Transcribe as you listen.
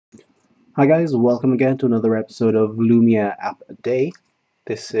Hi guys, welcome again to another episode of Lumia App a Day.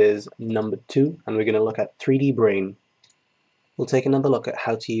 This is number 2 and we're going to look at 3D Brain. We'll take another look at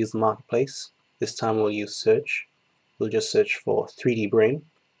how to use the marketplace. This time we'll use search. We'll just search for 3D Brain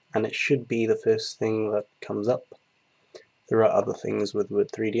and it should be the first thing that comes up. There are other things with the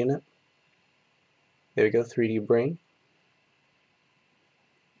word 3D in it. There we go, 3D Brain.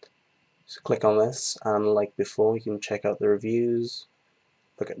 So click on this and like before you can check out the reviews,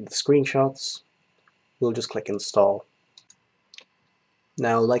 look at the screenshots. We'll just click install.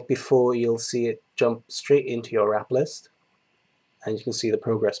 Now, like before, you'll see it jump straight into your app list, and you can see the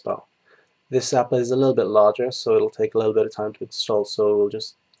progress bar. This app is a little bit larger, so it'll take a little bit of time to install, so we'll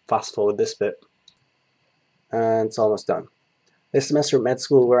just fast forward this bit, and it's almost done. This semester at med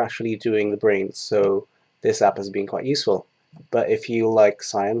school, we're actually doing the brain, so this app has been quite useful. But if you like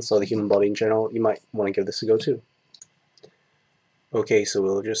science or the human body in general, you might want to give this a go too. Okay, so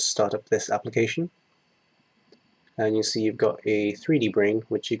we'll just start up this application. And you see you've got a 3D brain,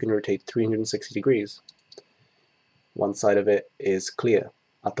 which you can rotate 360 degrees. One side of it is clear.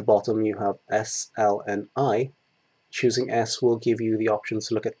 At the bottom you have S, L, and I. Choosing S will give you the option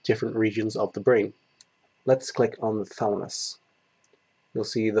to look at different regions of the brain. Let's click on the thalamus. You'll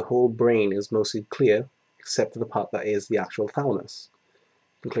see the whole brain is mostly clear, except for the part that is the actual thalamus.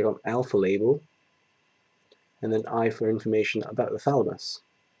 You can click on L for label, and then I for information about the thalamus.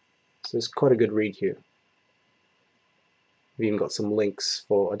 So it's quite a good read here. We've even got some links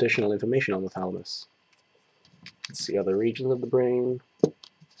for additional information on the thalamus. Let's see other regions of the brain.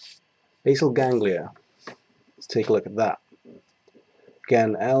 Basal ganglia. Let's take a look at that.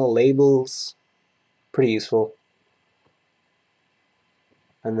 Again, L, labels, pretty useful.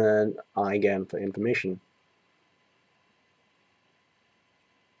 And then I again for information.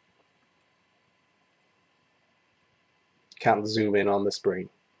 Can't zoom in on this brain,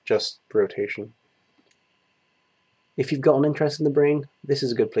 just rotation. If you've got an interest in the brain, this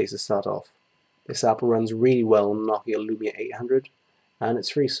is a good place to start off. This app runs really well on Nokia Lumia 800, and it's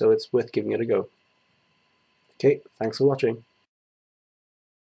free, so it's worth giving it a go. Okay, thanks for watching.